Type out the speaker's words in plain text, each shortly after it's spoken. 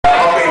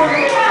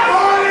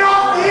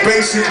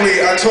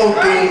Basically, I told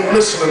dude,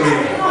 listen to me.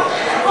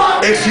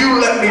 If you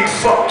let me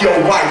fuck your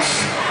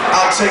wife,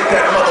 I'll take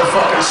that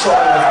motherfucking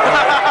song off.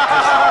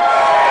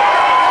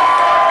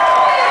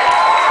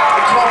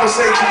 The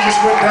conversation just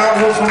went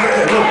downhill from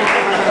there. Look,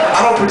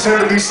 I don't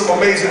pretend to be some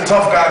amazing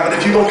tough guy, but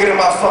if you don't get in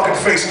my fucking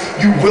face,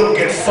 you will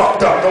get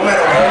fucked up, no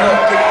matter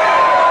what.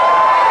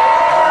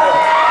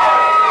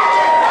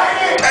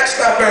 That's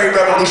not very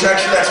revolutionary.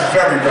 Actually, that's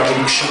very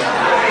revolutionary.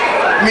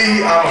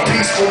 Me, I'm a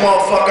peaceful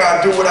motherfucker. I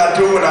do what I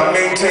do and I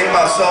maintain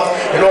myself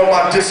and all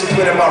my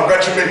discipline and my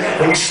regimen.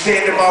 When you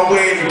stand in my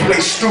way and you play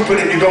stupid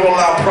and you don't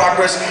allow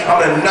progress, I'm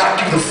gonna knock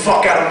you the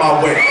fuck out of my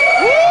way.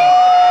 You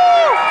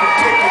can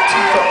pick your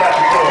teeth up at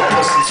the door,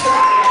 pussies.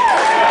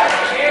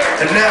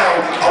 And now,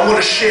 I want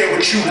to share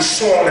with you the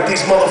song that these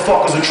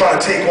motherfuckers are trying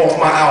to take off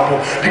my album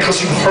because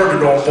you heard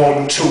it on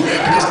volume 2.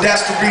 Because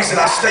that's the reason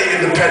I stay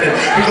independent.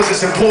 Because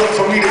it's important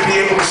for me to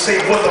be able to say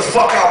what the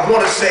fuck I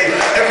want to say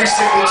every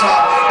single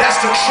time.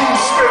 That's the true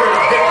spirit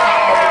of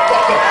hip-hop,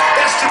 motherfucker.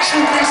 That's the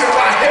true reason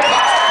why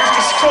hip-hop is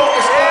the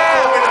strongest art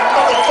form in the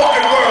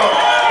motherfucking world.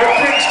 It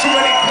brings too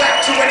many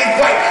black, too many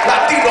white,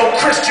 Latino,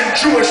 Christian,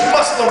 Jewish,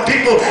 Muslim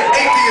people,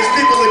 atheist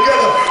people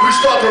together. We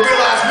start to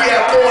realize we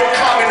have more in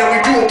common than we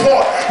do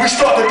apart. We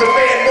start to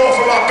demand more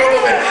from our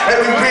government,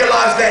 and we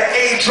realize that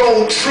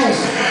age-old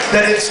truth,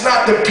 that it's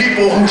not the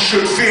people who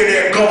should fear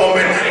their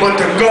government, but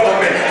the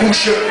government who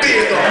should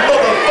fear the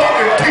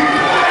motherfucking people.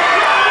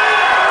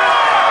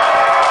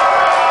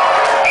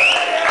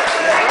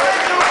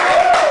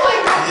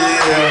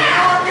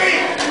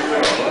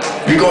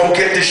 We gonna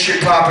get this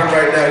shit popping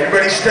right now. You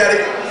ready,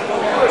 Static?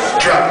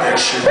 Drop that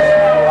shit. Turn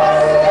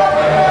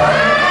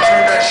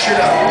that shit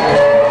up.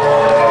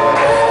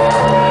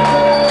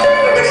 How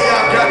many of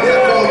y'all got that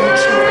volume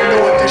 2? You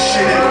know what this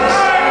shit is.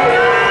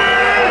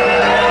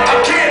 I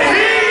can't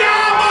hear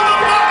y'all,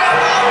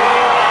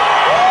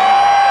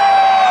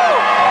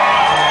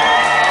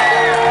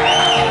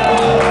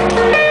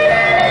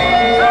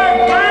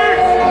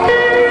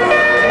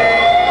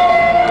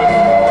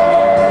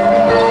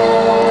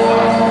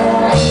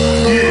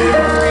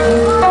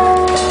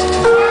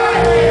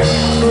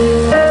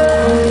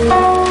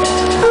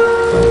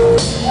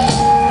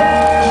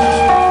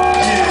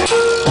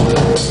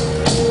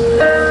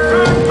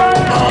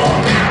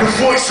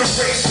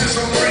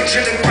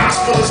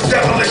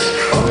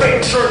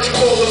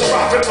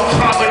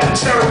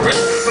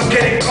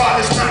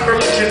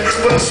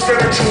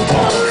 spiritual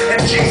bomb, and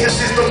Jesus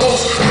is the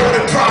most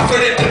quoted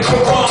prophet in the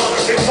Quran.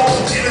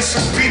 Involved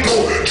innocent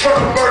people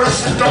trying to murder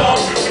Saddam.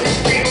 When you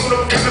gave them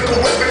the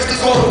chemical weapons to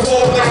go to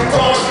war with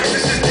Iran.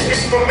 This is the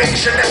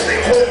information that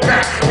they hold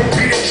back from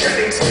Peter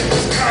Jennings.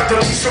 This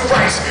Condoleezza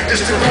Rice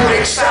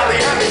distributing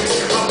Sally Hemings.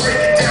 I'll break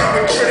it down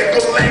in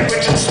critical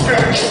language and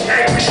spiritual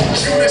anguish.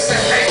 Judas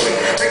and Haman,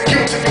 the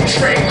guilt of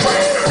betraying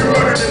Christ. You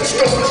murdered and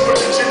stole his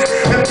religion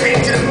and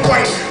painted him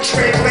white.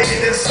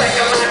 Translated in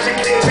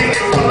psychologically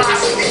taken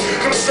philosophy.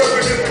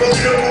 Conservative,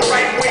 political,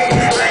 right-wing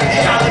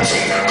ideology,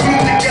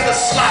 glued together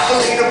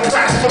sloppily, the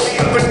blasphemy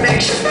of a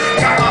nation.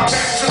 Got my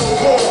back to the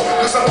wall,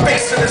 cause I'm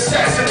facing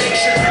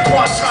assassination.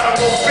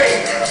 Guantanamo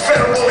Bay,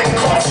 federal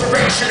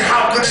incarceration.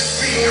 How could it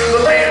be?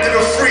 The land of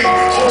the free,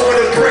 home of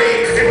the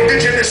brave,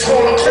 indigenous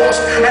Holocaust,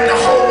 and the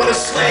home of the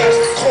slaves.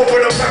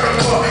 Corporate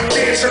America,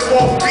 dance and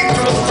walk beat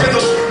to the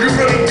rhythm. You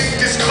really think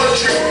this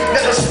country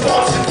never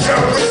sponsored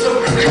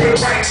terrorism? Human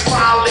rights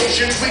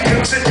violations, we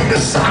continue the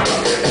saga.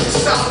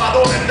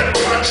 Salvador and the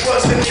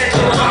Contras and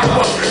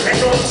Nicaragua. And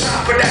on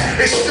top of that,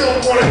 they still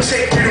wanna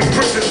take me to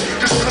prison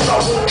just cause I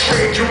won't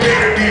trade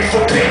humanity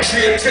for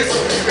patriotism.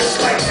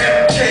 It's like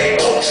MK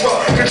Ultra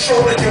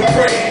controlling your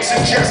brain,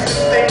 suggesting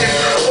thinking,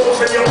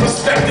 open your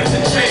perspective to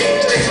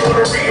change. They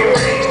wanna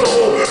rearrange the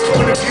whole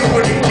point of view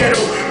in the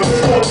ghetto. The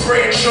four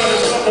branch of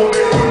the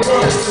government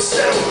wants to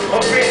settle. A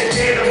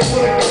bandana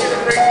full of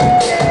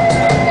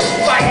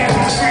fighting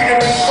freedom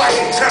and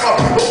fighting terror.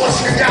 But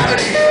what's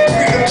reality?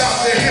 Read about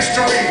the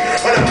history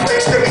of the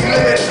place that we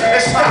live in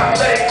and stop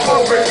letting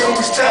corporate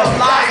news tell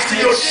lies to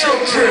your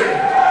children.